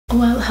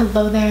Well,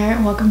 hello there,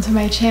 welcome to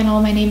my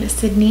channel. My name is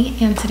Sydney,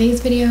 and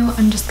today's video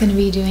I'm just going to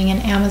be doing an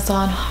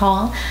Amazon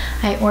haul.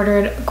 I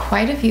ordered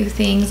quite a few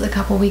things a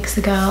couple weeks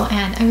ago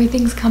and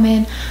everything's come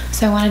in,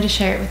 so I wanted to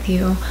share it with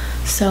you.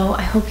 So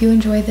I hope you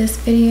enjoy this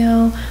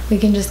video. We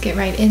can just get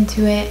right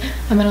into it.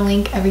 I'm going to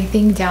link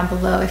everything down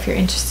below if you're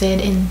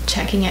interested in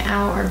checking it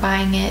out or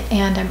buying it,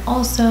 and I'm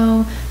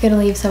also going to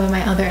leave some of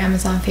my other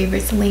Amazon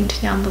favorites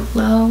linked down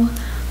below.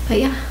 But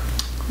yeah,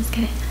 let's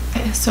get it.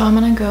 Okay, so I'm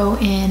gonna go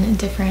in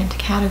different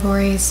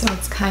categories so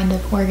it's kind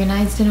of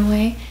organized in a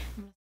way.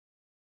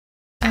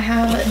 I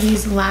have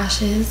these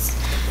lashes.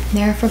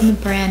 They're from the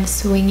brand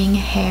Swinging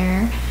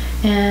Hair,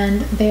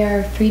 and they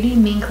are 3D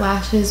mink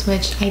lashes,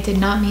 which I did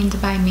not mean to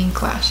buy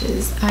mink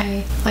lashes.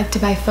 I like to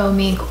buy faux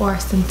mink or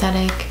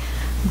synthetic,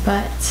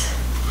 but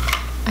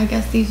I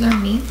guess these are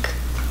mink.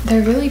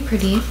 They're really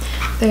pretty.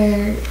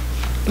 They're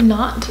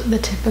not the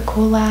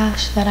typical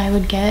lash that I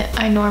would get.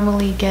 I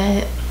normally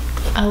get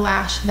a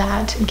lash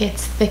that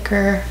gets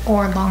thicker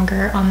or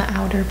longer on the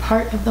outer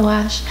part of the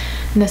lash,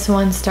 and this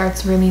one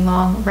starts really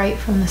long right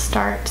from the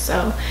start,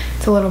 so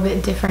it's a little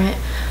bit different,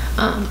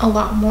 a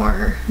lot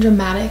more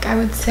dramatic, I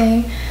would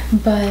say.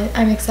 But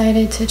I'm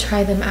excited to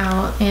try them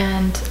out,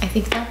 and I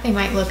think that they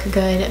might look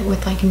good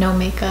with like no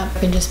makeup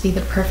and just be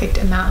the perfect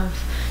amount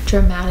of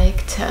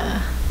dramatic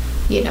to,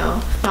 you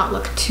know, not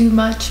look too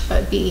much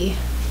but be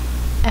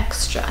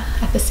extra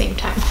at the same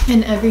time.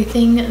 And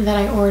everything that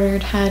I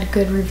ordered had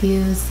good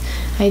reviews.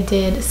 I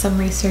did some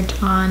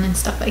research on and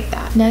stuff like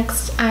that.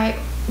 Next, I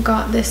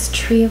got this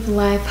Tree of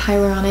Life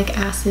hyaluronic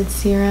acid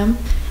serum,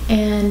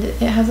 and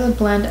it has a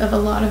blend of a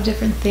lot of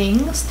different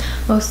things.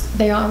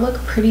 They all look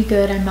pretty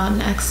good. I'm not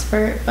an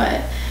expert,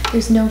 but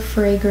there's no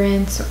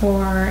fragrance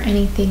or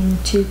anything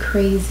too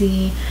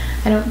crazy.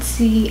 I don't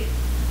see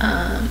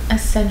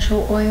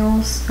essential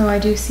oils, so I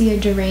do see a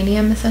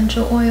geranium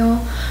essential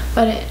oil,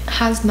 but it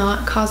has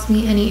not caused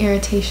me any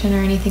irritation or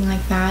anything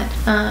like that.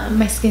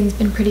 My skin's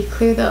been pretty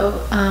clear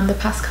though the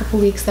past couple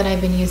weeks that I've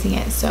been using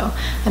it, so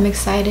I'm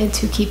excited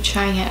to keep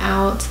trying it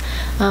out.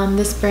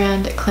 This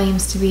brand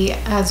claims to be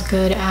as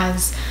good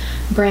as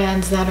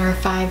brands that are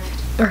 5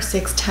 or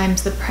 6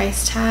 times the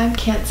price tag.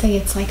 Can't say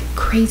it's like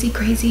crazy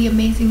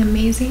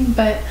amazing,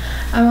 but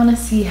I want to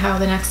see how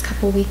the next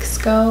couple weeks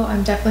go.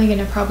 I'm definitely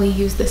gonna probably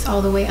use this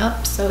all the way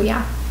up, so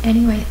yeah.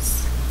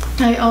 Anyways,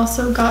 I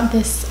also got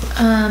this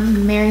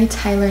Mary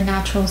Tyler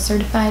Natural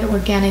Certified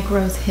Organic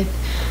Rosehip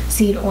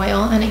Seed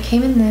Oil, and it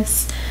came in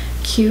this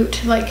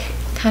cute like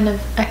kind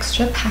of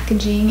extra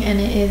packaging, and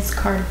it is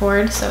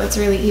cardboard, so it's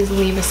really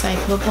easily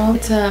recyclable.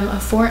 It's a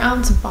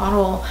 4-ounce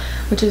bottle,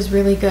 which is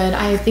really good.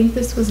 I think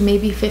this was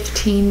maybe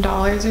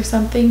 $15 or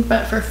something,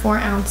 but for 4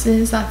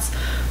 ounces that's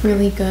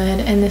really good.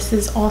 And this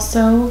is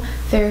also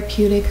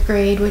therapeutic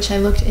grade, which I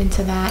looked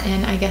into that,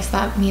 and I guess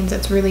that means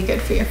it's really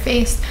good for your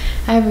face.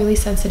 I have really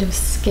sensitive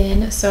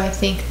skin, so I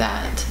think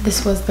that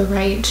this was the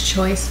right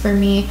choice for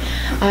me.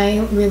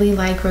 I really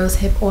like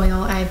rosehip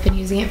oil. I've been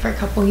using it for a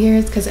couple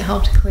years because it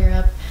helped clear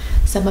up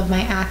some of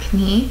my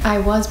acne. I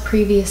was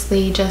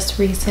previously just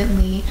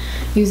recently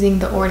using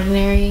the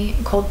ordinary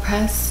cold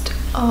pressed,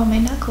 oh my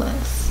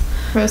necklace,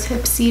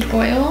 rosehip seed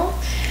oil,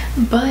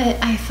 but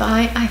I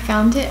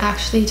found it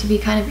actually to be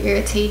kind of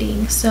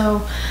irritating.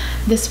 So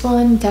this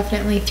one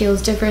definitely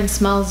feels different,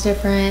 smells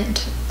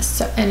different,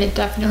 and it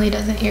definitely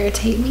doesn't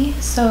irritate me.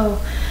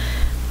 So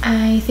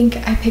I think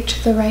I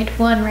picked the right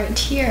one right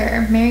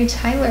here, Mary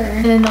Tyler.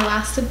 And then the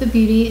last of the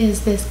beauty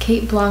is this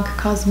Kate Blanc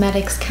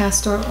Cosmetics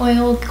Castor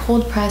Oil,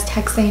 cold pressed,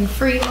 hexane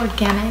free,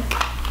 organic.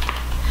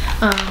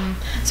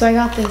 So I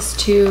got this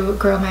to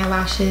grow my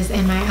lashes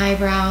and my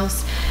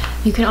eyebrows.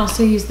 You can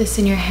also use this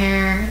in your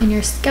hair, in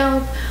your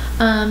scalp.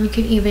 You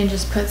can even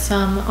just put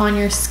some on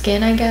your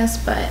skin, I guess,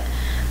 but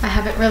I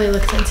haven't really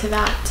looked into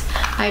that.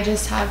 I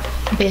just have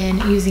been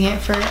using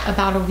it for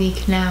about a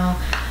week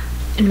now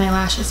in my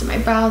lashes and my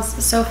brows.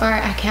 So far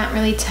I can't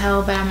really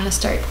tell, but I'm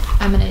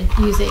gonna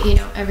use it, you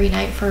know, every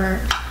night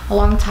for a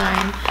long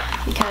time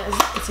because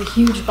it's a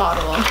huge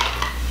bottle.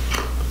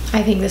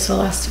 I think this will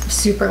last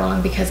super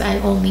long because I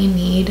only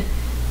need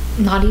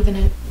not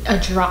even a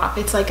drop.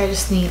 It's like I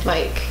just need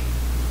like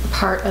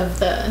part of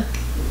the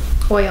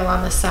oil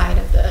on the side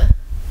of the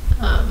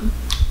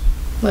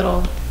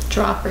little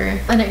dropper,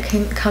 and it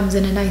comes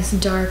in a nice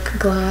dark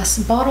glass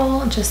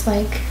bottle, just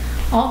like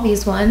all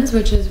these ones,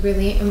 which is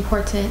really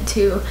important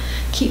to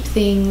keep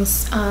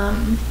things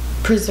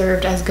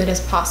preserved as good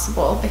as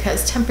possible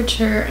because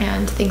temperature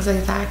and things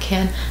like that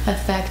can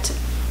affect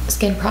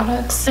skin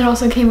products. It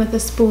also came with a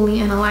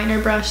spoolie and a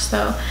liner brush,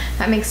 so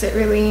that makes it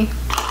really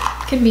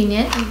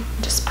convenient. You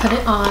just put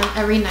it on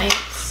every night.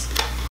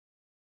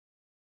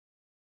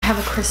 I have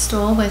a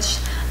crystal, which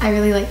I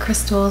really like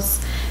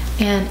crystals,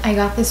 and I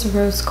got this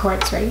rose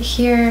quartz right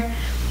here.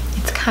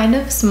 It's kind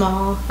of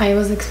small. I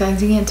was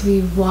expecting it to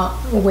be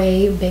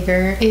way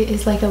bigger. It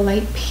is like a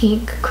light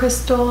pink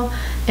crystal,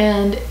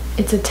 and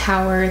it's a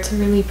tower. It's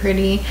really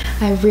pretty.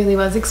 I really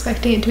was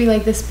expecting it to be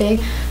like this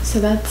big, so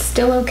that's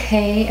still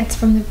okay. It's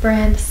from the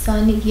brand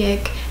Sun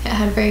Yik. It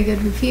had very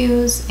good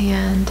reviews,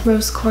 and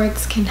rose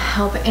quartz can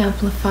help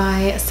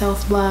amplify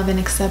self-love and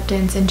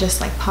acceptance and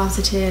just like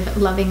positive,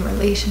 loving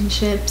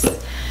relationships.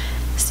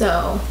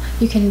 So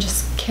you can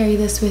just carry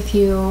this with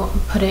you,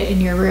 put it in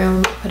your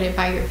room, put it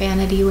by your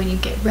vanity when you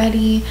get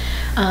ready,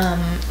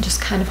 just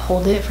kind of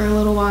hold it for a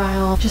little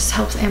while. Just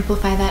helps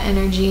amplify that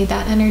energy.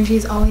 That energy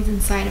is always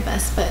inside of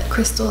us, but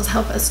crystals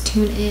help us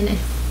tune in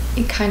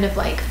and kind of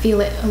like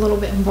feel it a little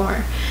bit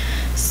more.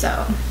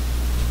 So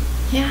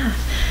yeah.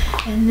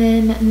 And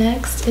then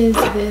next is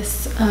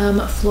this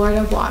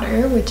Florida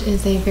Water, which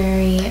is a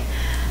very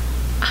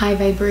high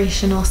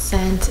vibrational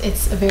scent.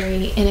 It's a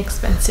very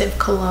inexpensive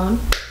cologne.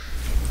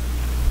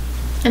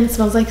 And it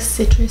smells like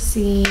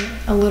citrusy,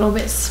 a little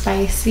bit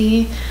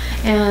spicy,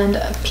 and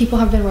people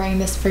have been wearing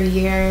this for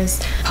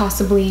years.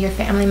 Possibly your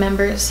family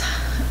members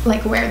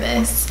like wear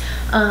this,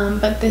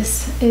 but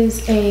this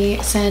is a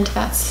scent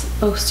that's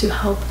supposed to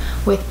help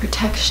with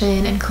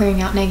protection and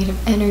clearing out negative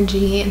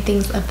energy and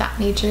things of that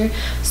nature.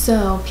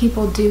 So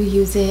people do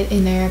use it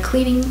in their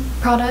cleaning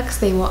products.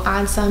 They will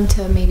add some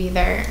to maybe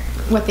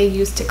what they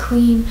use to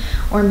clean,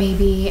 or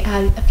maybe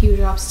add a few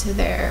drops to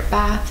their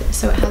bath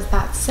so it has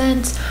that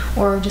scent,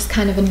 or just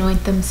kind of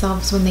anoint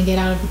themselves when they get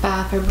out of the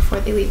bath or before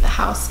they leave the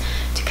house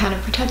to kind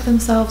of protect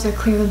themselves or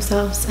clear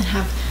themselves and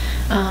have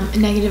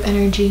negative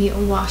energy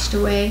washed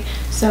away.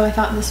 So I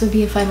thought this would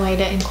be a fun way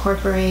to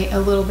incorporate a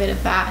little bit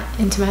of that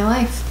into my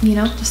life, you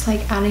know, just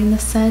like adding the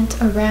scent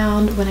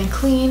around when I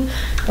clean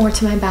or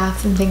to my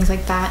baths and things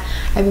like that.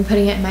 I've been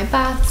putting it in my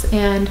baths,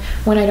 and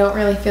when I don't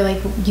really feel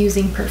like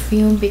using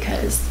perfume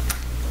because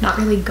not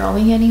really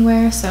going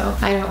anywhere, so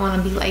I don't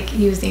want to be like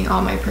using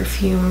all my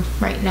perfume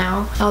right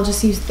now. I'll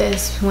just use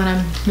this when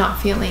I'm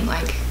not feeling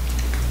like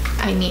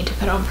I need to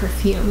put on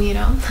perfume, you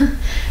know.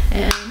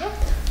 And yeah.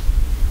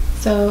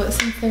 So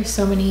since there's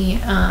so many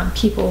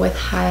people with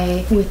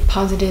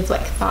positive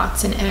like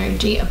thoughts and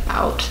energy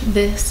about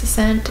this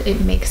scent,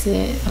 it makes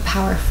it a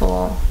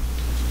powerful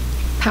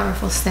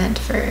scent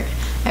for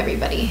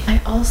everybody. I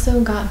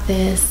also got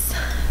this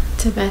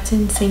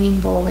Tibetan singing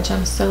bowl, which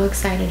I'm so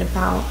excited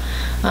about.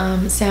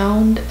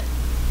 Sound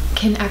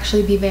can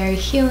actually be very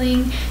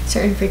healing.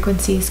 Certain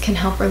frequencies can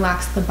help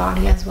relax the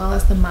body as well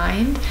as the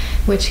mind,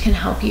 which can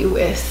help you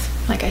with,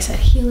 like I said,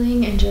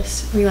 healing and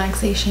just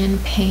relaxation,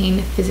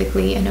 pain,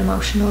 physically and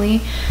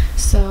emotionally.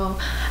 So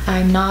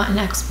I'm not an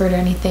expert or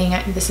anything.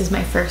 This is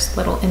my first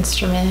little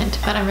instrument,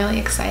 but I'm really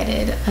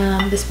excited.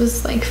 This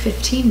was like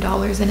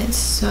 $15, and it's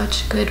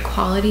such good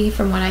quality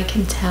from what I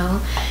can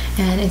tell,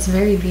 and it's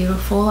very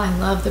beautiful. I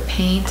love the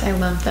paint. I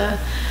love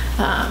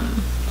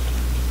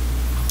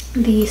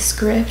the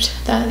script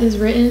that is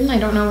written. I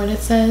don't know what it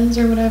says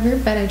or whatever,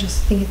 but I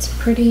just think it's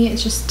pretty.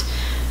 It's just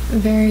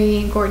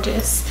very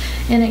gorgeous.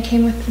 And it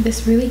came with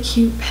this really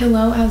cute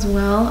pillow as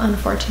well.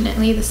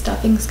 Unfortunately, the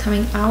stuffing's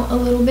coming out a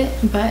little bit,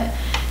 but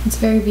it's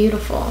very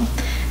beautiful.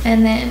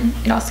 And then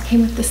it also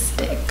came with the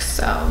stick,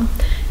 so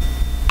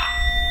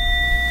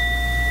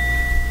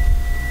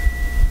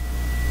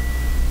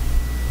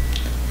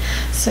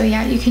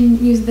yeah, you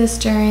can use this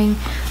during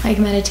like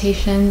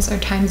meditations or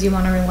times you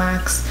want to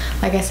relax.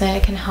 Like I said,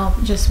 it can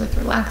help just with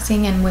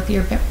relaxing and with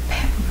your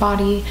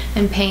body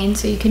and pain,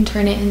 so you can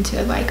turn it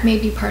into like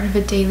maybe part of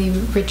a daily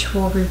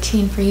ritual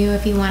routine for you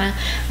if you want to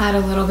add a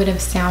little bit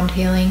of sound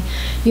healing.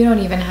 You don't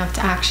even have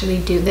to actually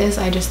do this.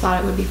 I just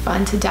thought it would be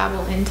fun to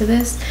dabble into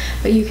this,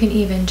 but you can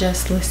even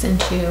just listen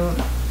to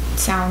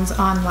sounds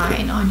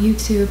online on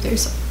YouTube.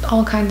 There's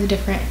all kinds of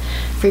different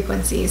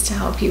frequencies to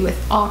help you with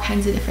all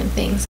kinds of different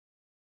things.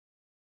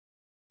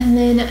 And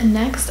then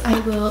next I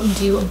will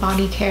do a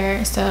body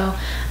care. So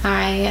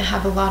I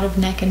have a lot of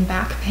neck and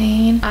back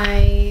pain.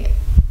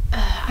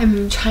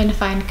 I'm trying to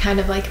find kind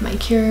of like my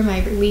cure,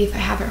 my relief. I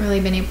haven't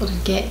really been able to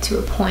get to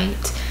a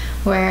point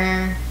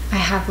where I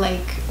have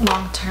like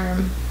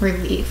long-term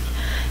relief.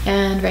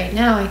 And right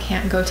now I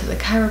can't go to the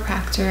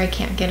chiropractor, I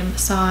can't get a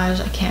massage,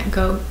 I can't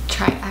go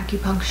try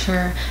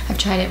acupuncture. I've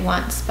tried it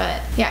once,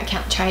 but yeah, I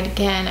can't try it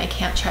again. I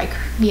can't try,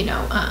 you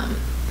know,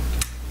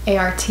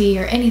 ART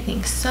or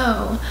anything.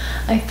 So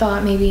I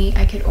thought maybe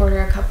I could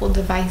order a couple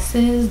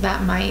devices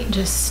that might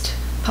just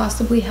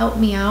possibly help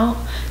me out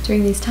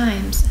during these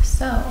times.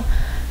 So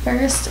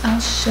first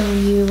I'll show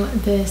you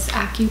this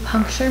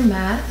acupuncture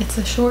mat. It's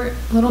a short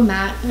little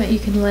mat that you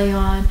can lay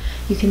on,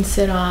 you can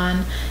sit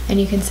on, and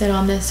you can sit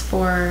on this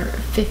for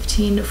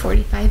 15 to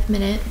 45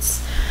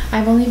 minutes.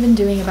 I've only been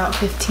doing about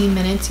 15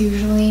 minutes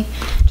usually,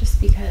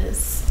 just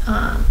because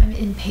I'm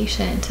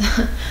impatient,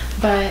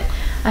 but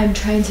I'm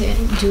trying to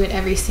do it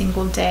every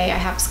single day. I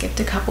have skipped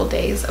a couple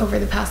days over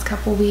the past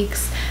couple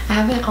weeks. I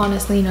haven't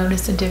honestly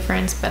noticed a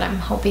difference, but I'm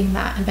hoping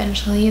that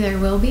eventually there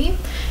will be.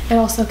 It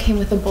also came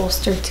with a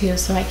bolster too,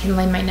 so I can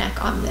lay my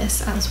neck on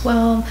this as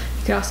well.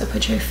 You could also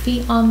put your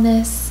feet on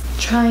this,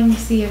 trying to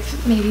see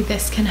if maybe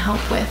this can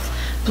help with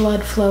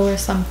blood flow or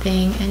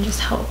something and just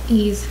help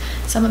ease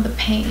some of the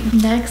pain.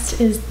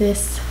 Next is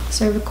this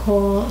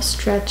cervical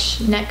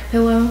stretch neck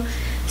pillow.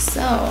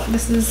 So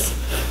this is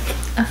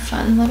a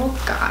fun little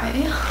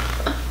guy.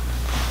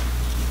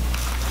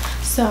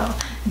 So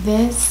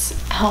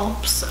this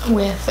helps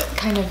with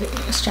kind of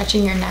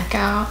stretching your neck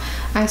out.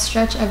 I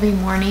stretch every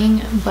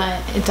morning,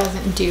 but it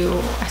doesn't do,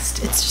 it's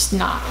just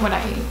not what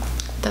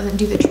doesn't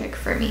do the trick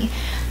for me.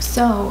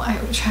 So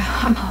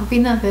I'm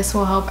hoping that this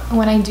will help.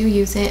 When I do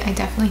use it, I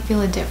definitely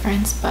feel a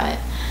difference, but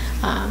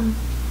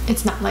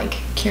it's not like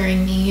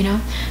curing me, you know?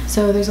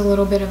 So there's a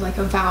little bit of like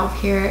a valve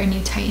here, and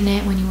you tighten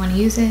it when you want to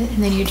use it,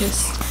 and then you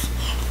just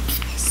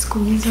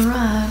squeeze her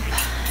up.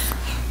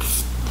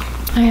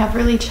 I have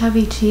really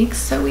chubby cheeks,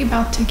 so we're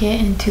about to get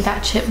into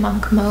that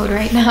chipmunk mode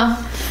right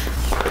now.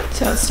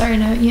 So it's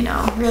starting to, you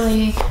know,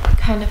 really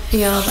kind of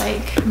feel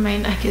like my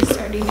neck is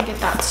starting to get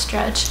that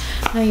stretch.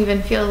 And I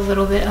even feel a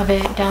little bit of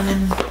it down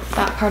in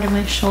that part of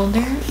my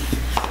shoulder.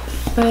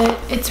 But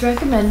it's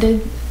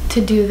recommended to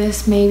do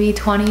this maybe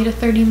 20 to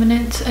 30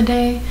 minutes a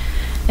day.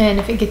 And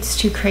if it gets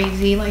too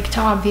crazy, like to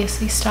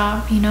obviously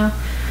stop, you know.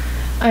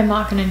 I'm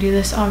not gonna do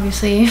this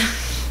obviously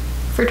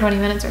for 20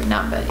 minutes right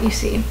now, but you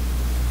see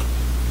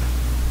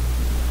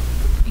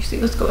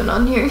what's going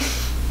on here.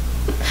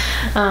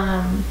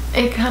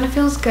 It kind of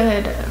feels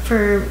good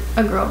for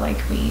a girl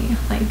like me.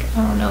 Like,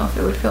 I don't know if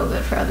it would feel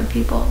good for other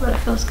people, but it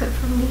feels good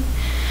for me.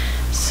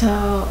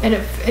 So, and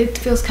it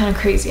feels kind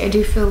of crazy. I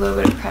do feel a little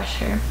bit of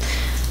pressure.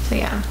 So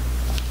yeah,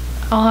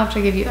 I'll have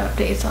to give you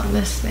updates on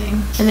this thing.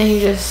 And then you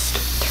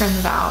just turn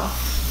the valve,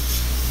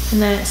 and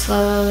then it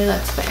slowly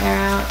lets the air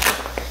out.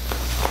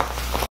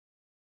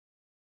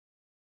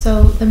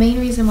 So the main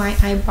reason why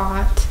I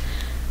bought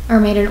or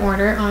made an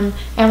order on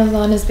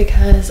Amazon is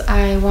because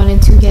I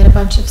wanted to get a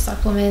bunch of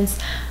supplements.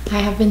 I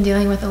have been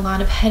dealing with a lot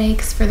of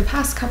headaches for the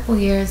past couple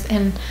years,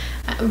 and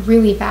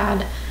really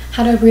bad.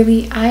 I had a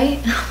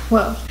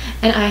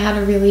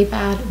really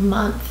bad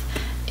month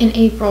in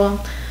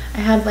April. I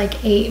had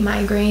like 8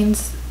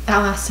 migraines that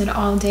lasted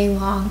all day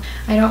long.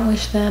 I don't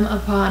wish them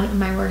upon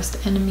my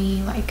worst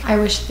enemy. Like, I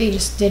wish they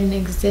just didn't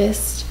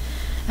exist.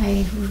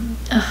 I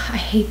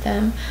hate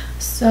them.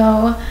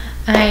 So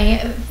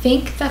I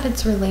think that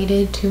it's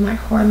related to my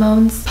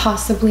hormones,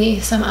 possibly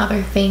some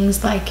other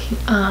things like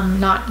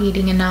not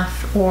eating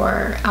enough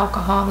or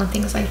alcohol and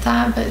things like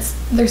that, but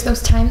there's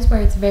those times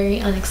where it's very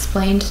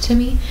unexplained to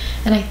me,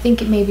 and I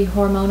think it may be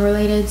hormone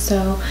related.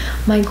 So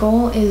my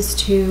goal is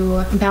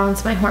to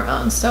balance my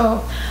hormones.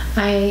 So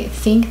I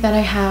think that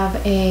I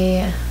have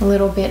a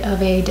little bit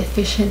of a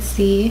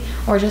deficiency,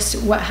 or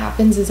just what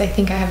happens is I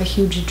think I have a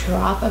huge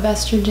drop of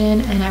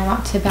estrogen, and I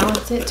want to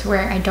balance it to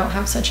where I don't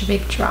have such a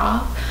big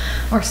drop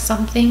or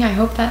something. I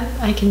hope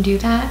that I can do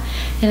that,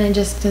 and it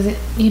just doesn't,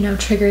 you know,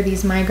 trigger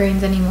these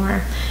migraines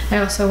anymore. I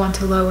also want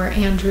to lower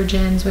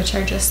androgens, which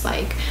are just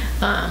like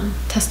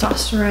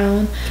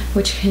testosterone,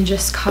 which can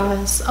just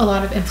cause a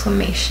lot of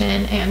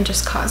inflammation and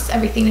just cause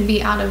everything to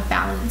be out of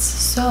balance.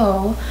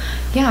 So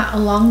yeah,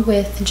 along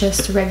with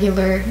just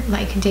regular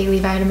like daily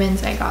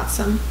vitamins, I got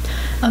some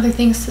other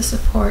things to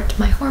support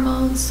my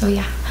hormones. So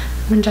yeah,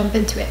 I'm gonna jump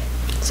into it.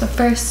 So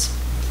first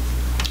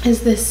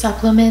is this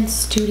Supplement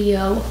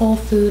Studio Whole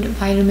Food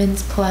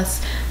Vitamins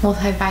Plus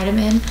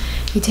Multivitamin.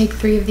 You take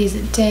 3 of these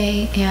a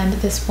day, and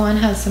this one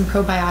has some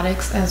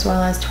probiotics as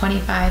well as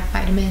 25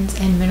 vitamins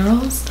and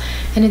minerals,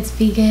 and it's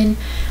vegan.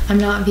 I'm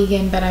not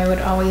vegan, but I would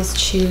always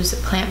choose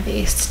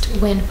plant-based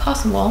when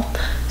possible.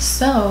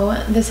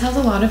 So this has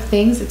a lot of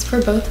things. It's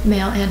for both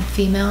male and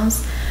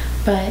females,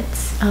 but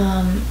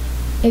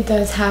it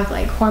does have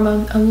like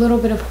a little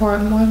bit of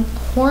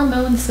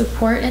hormone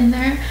support in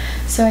there,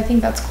 so I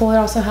think that's cool. It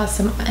also has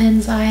some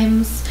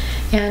enzymes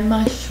and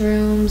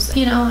mushrooms.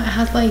 You know, it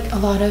has like a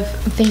lot of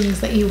things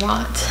that you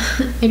want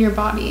in your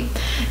body,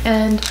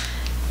 and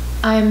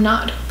I'm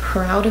not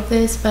proud of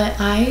this, but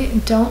I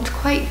don't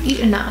quite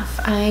eat enough.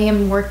 I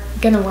am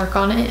gonna work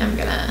on it. I'm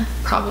gonna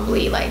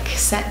probably like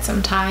set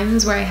some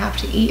times where I have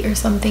to eat or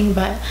something,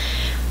 but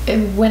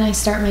when I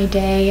start my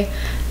day,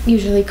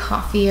 usually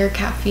coffee or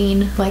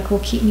caffeine like will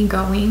keep me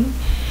going,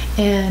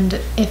 and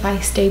if I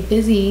stay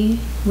busy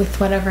with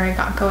whatever I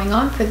got going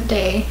on for the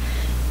day,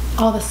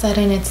 all of a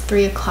sudden it's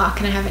 3 o'clock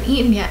and I haven't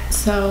eaten yet.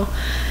 So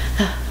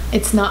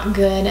it's not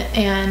good,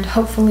 and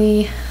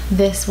hopefully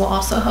this will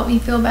also help me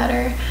feel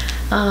better,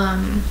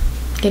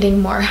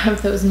 getting more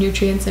of those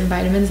nutrients and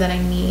vitamins that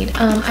I need.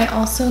 I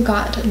also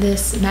got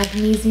this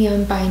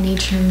magnesium by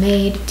Nature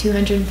Made,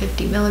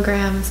 250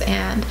 milligrams,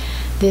 and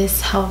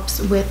this helps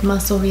with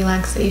muscle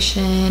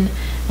relaxation,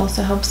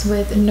 also helps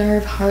with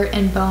nerve, heart,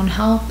 and bone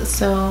health.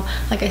 So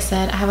like I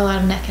said, I have a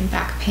lot of neck and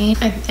back pain,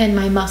 and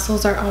my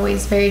muscles are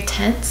always very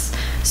tense.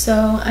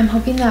 So I'm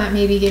hoping that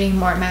maybe getting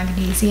more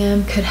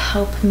magnesium could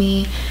help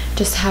me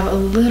just have a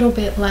little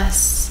bit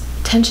less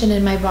tension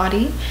in my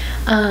body.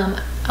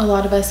 A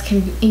lot of us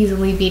can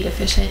easily be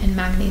deficient in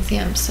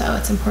magnesium, so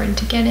it's important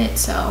to get it.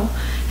 So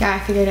yeah, I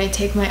figured I'd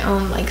take my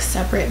own like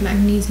separate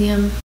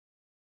magnesium.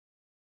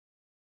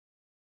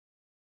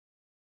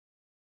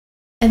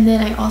 And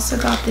then I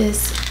also got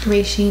this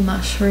reishi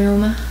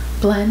mushroom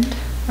blend,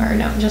 or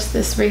no, just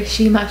this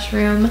reishi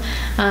mushroom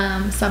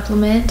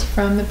supplement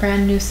from the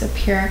brand Noosa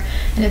Pure,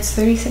 and it's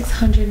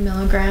 3,600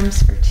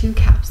 milligrams for 2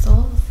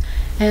 capsules,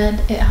 and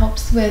it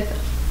helps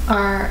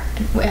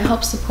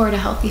support a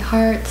healthy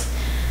heart,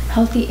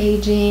 healthy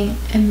aging,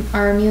 and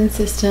our immune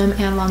system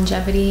and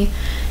longevity.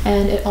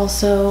 And it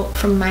also,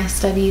 from my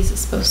studies, is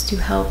supposed to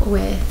help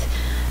with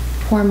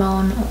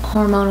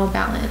hormonal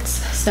balance.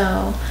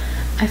 So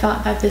I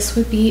thought that this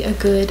would be a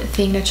good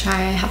thing to try.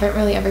 I haven't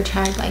really ever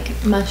tried like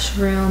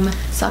mushroom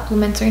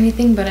supplements or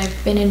anything, but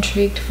I've been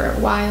intrigued for a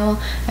while.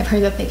 I've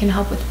heard that they can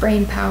help with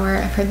brain power.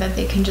 I've heard that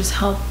they can just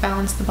help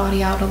balance the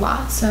body out a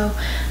lot. So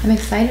I'm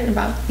excited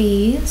about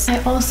these.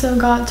 I also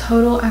got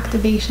Total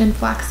Activation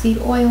Flaxseed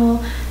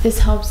Oil. This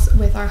helps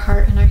with our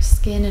heart and our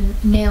skin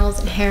and nails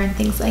and hair and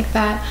things like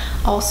that.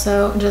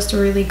 Also just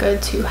really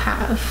good to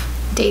have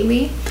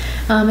daily.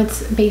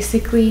 It's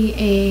basically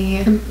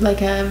a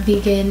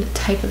vegan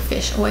type of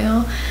fish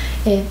oil.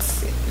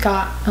 It's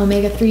got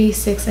omega-3,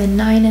 6, and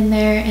 9 in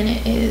there, and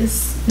it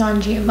is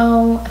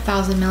non-GMO,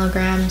 1,000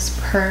 milligrams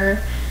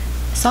per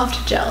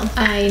soft gel.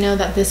 I know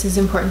that this is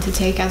important to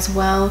take as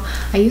well.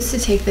 I used to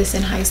take this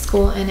in high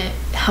school, and it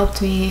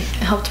helped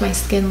my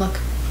skin look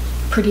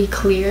pretty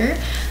clear,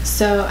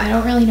 so I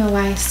don't really know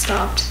why I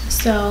stopped.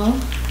 So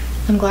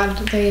I'm glad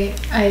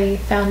I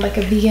found like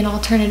a vegan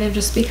alternative,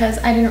 just because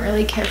I didn't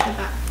really care for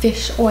that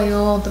fish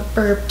oil, the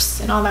burps,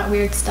 and all that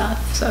weird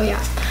stuff. So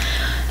yeah.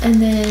 And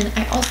then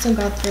I also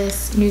got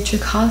this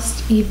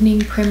Nutricost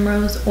Evening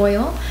Primrose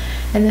Oil,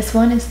 and this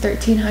one is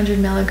 1,300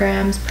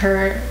 milligrams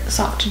per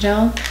soft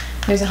gel.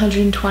 There's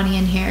 120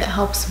 in here. It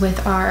helps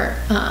with our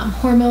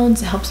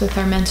hormones, it helps with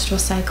our menstrual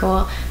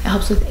cycle, it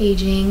helps with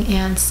aging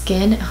and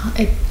skin.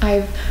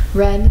 I've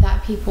read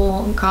that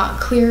people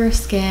got clearer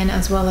skin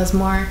as well as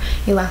more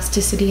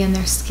elasticity in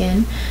their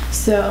skin.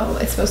 So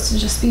it's supposed to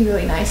just be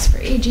really nice for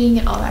aging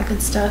and all that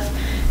good stuff.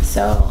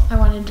 So I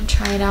wanted to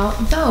try it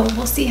out, though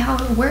we'll see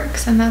how it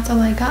works, and that's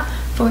all I got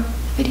for the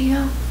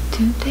video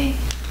today.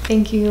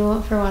 Thank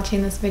you for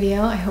watching this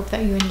video. I hope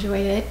that you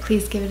enjoyed it.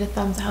 Please give it a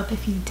thumbs up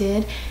if you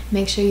did.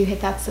 Make sure you hit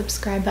that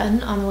subscribe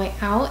button on the way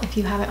out if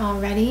you haven't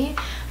already.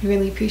 I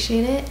really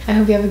appreciate it. I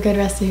hope you have a good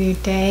rest of your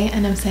day,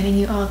 and I'm sending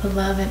you all the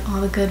love and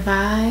all the good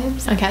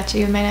vibes. I'll catch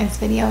you in my next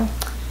video.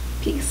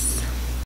 Peace.